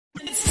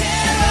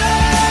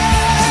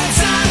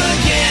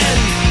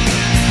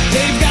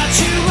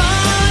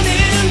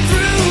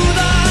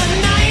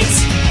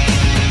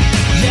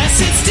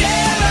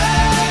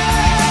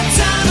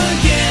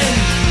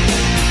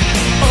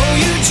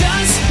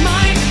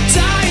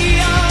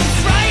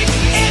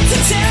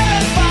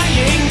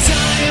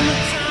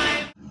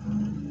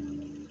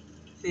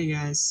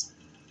guys,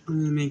 I'm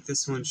going to make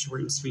this one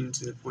short and sweet and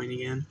to the point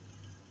again.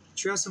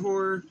 Treehouse of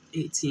Horror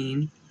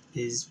 18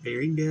 is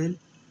very good,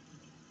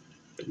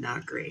 but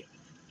not great.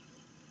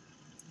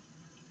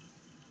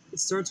 It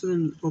starts with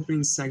an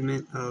opening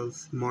segment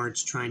of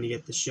Marge trying to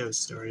get the show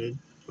started,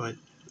 but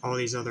all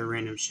these other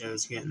random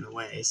shows get in the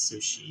way, so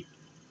she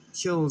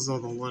kills all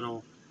the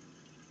little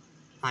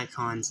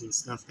icons and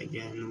stuff that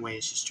get in the way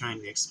she's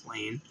trying to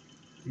explain,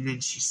 and then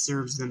she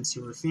serves them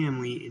to her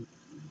family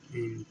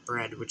in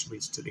bread, which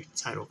leads to the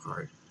title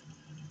card.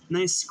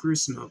 Nice,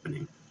 gruesome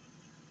opening.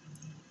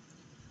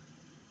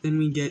 Then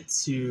we get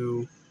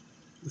to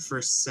the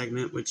first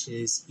segment, which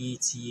is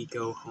E.T.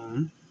 Go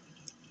Home.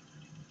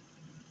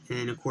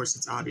 And of course,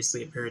 it's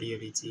obviously a parody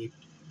of E.T.,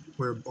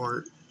 where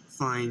Bart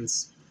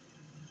finds,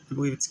 I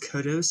believe it's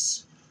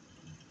Kodos.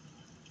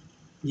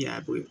 Yeah,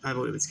 I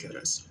believe it's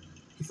Kodos.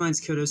 He finds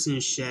Kodos in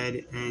his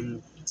shed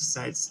and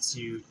decides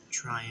to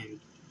try and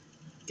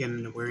get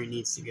him to where he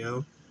needs to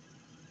go.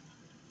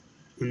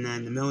 And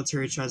then the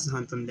military tries to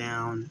hunt them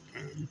down,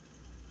 and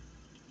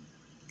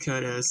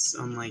Kodos,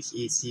 unlike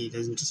E.T.,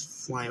 doesn't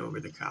just fly over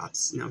the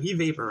cops. No, he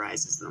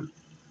vaporizes them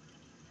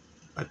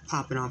by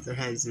popping off their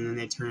heads, and then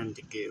they turn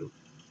into goo.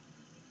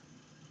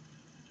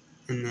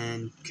 And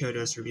then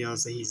Kodos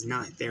reveals that he's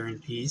not there in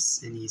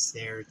peace, and he's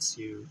there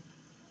to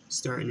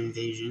start an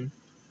invasion,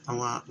 a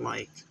lot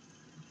like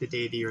the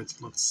day the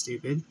Earth looked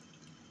stupid.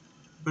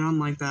 But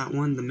unlike that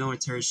one, the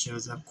military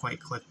shows up quite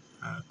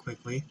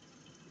quickly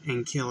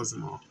and kills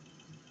them all.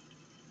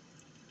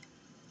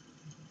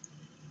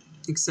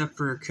 Except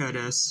for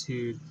Kodos,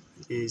 who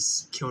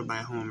is killed by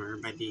Homer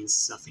by being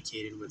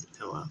suffocated with a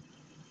pillow.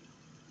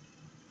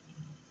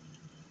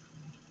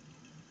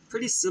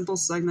 Pretty simple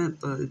segment,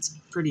 but it's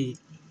pretty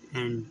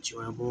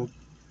enjoyable.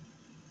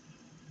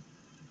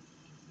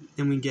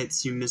 Then we get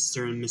to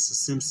Mr. and Mrs.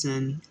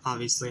 Simpson,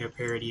 obviously a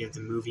parody of the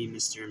movie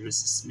Mr. and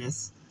Mrs.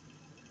 Smith,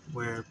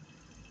 where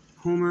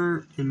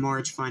Homer and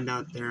Marge find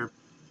out they're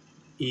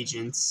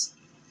agents,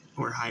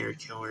 or hired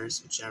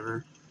killers,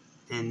 whichever,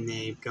 and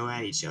they go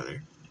at each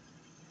other,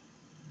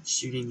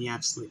 shooting the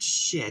absolute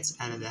shit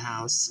out of the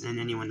house and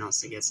anyone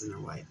else that gets in their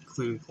way,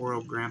 including poor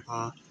old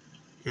Grandpa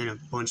and a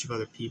bunch of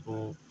other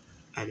people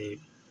at a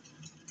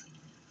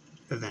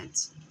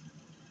event.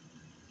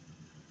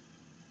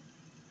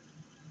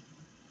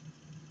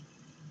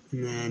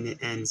 And then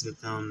it ends with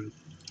them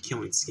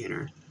killing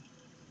Skinner.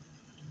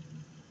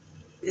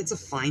 It's a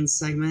fine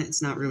segment,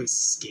 it's not really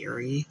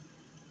scary,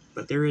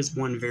 but there is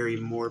one very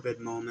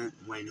morbid moment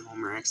when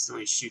Homer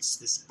accidentally shoots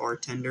this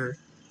bartender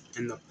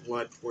and the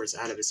blood pours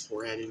out of his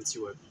forehead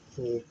into a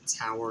whole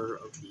tower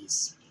of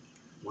these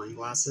wine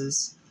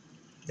glasses.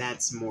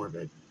 That's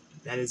morbid.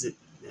 That is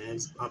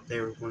up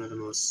there with one of the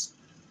most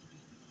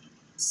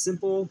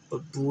simple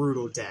but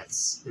brutal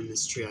deaths in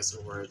this Treehouse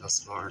of Horror thus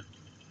far.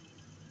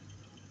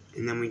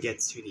 And then we get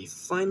to the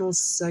final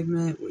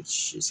segment,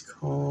 which is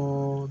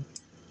called...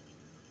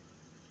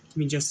 Give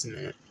me just a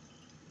minute.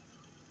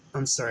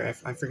 I'm sorry,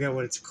 I forget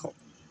what it's called.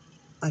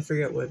 I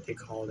forget what they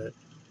called it.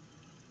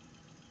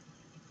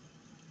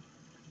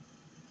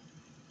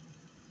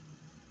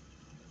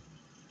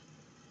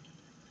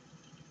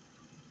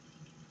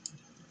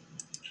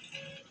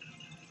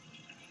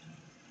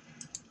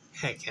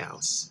 Heck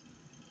House.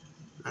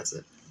 That's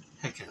it.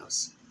 Heck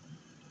House.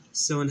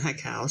 So in Heck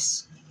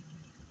House,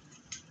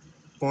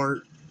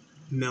 Bart,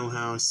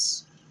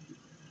 Milhouse,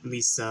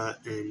 Lisa,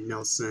 and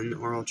Nelson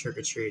are all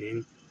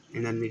trick-or-treating,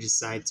 and then they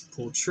decide to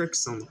pull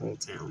tricks on the whole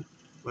town.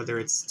 Whether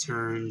it's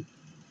turn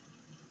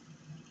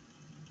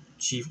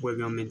Chief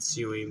Wiggum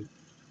into a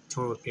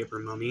toilet paper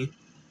mummy,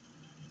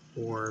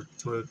 or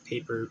toilet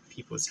paper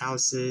people's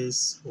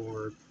houses,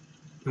 or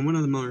in one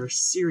of the more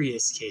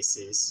serious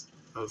cases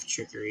of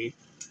trickery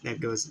that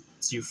goes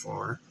too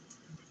far,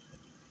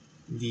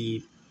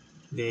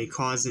 they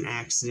cause an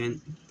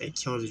accident that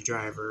kills a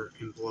driver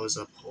and blows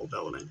up the whole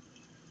building.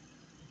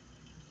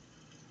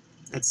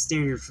 That's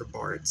standard for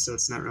Bart, so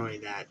it's not really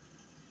that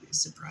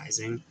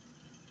surprising.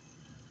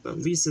 But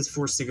Lisa's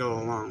forced to go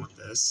along with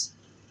this.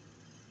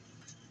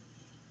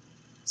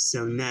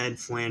 So Ned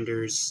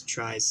Flanders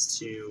tries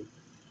to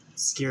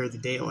scare the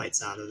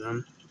daylights out of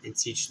them and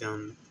teach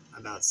them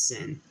about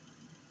sin.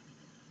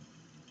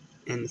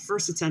 And the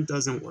first attempt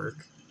doesn't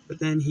work, but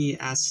then he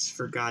asks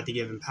for God to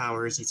give him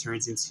powers. He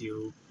turns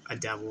into a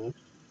devil,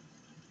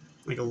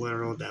 like a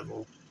literal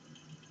devil.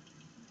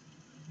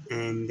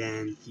 And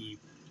then he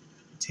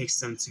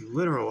takes them to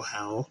literal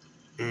hell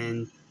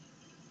and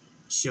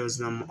shows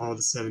them all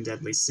the 7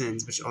 deadly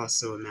sins, which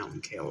also a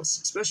mountain kills.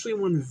 Especially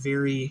one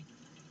very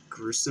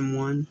gruesome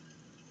one,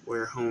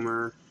 where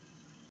Homer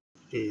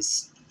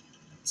is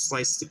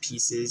sliced to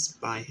pieces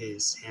by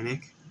his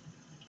hammock.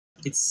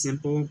 It's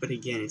simple, but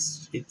again,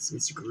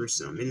 it's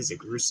gruesome. It is a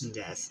gruesome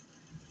death.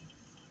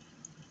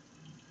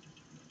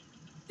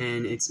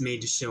 And it's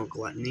made to show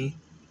gluttony.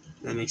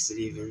 That makes it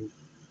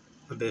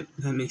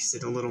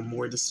a little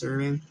more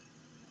disturbing.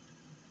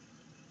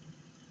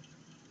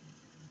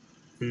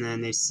 And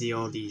then they see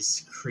all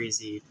these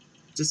crazy,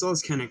 just all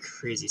this kind of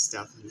crazy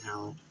stuff in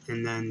hell.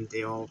 And then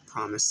they all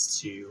promise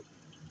to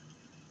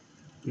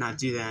not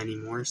do that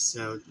anymore,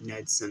 so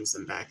Ned sends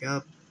them back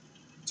up,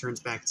 turns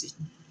back to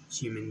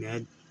human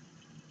Ned,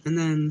 and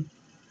then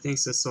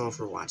thanks us all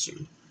for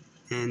watching,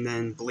 and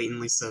then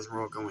blatantly says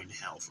we're all going to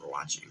hell for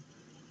watching.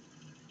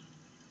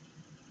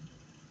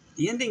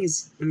 The ending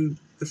is,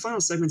 the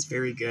final segment's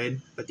very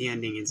good, but the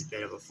ending is a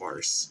bit of a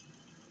farce.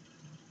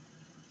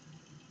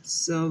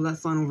 So that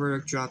final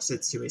verdict drops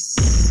it to a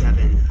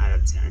 7 out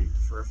of 10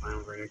 for a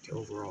final verdict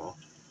overall.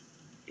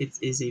 It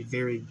is a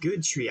very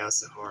good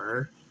Treehouse of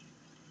Horror.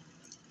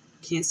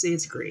 Can't say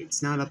it's great.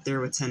 It's not up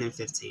there with 10 and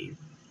 15.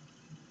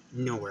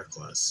 Nowhere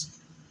close.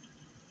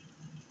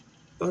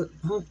 But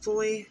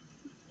hopefully,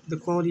 the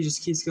quality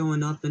just keeps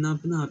going up and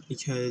up and up,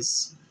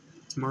 because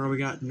tomorrow we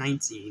got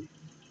 19.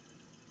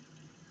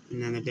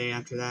 And then the day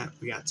after that,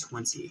 we got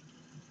 20.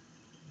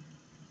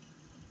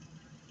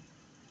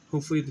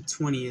 Hopefully the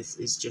 20th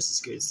is just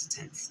as good as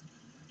the 10th.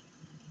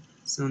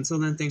 So until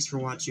then, thanks for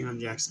watching on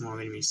Jack Small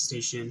Animation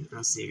Station, and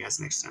I'll see you guys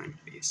next time.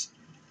 Peace.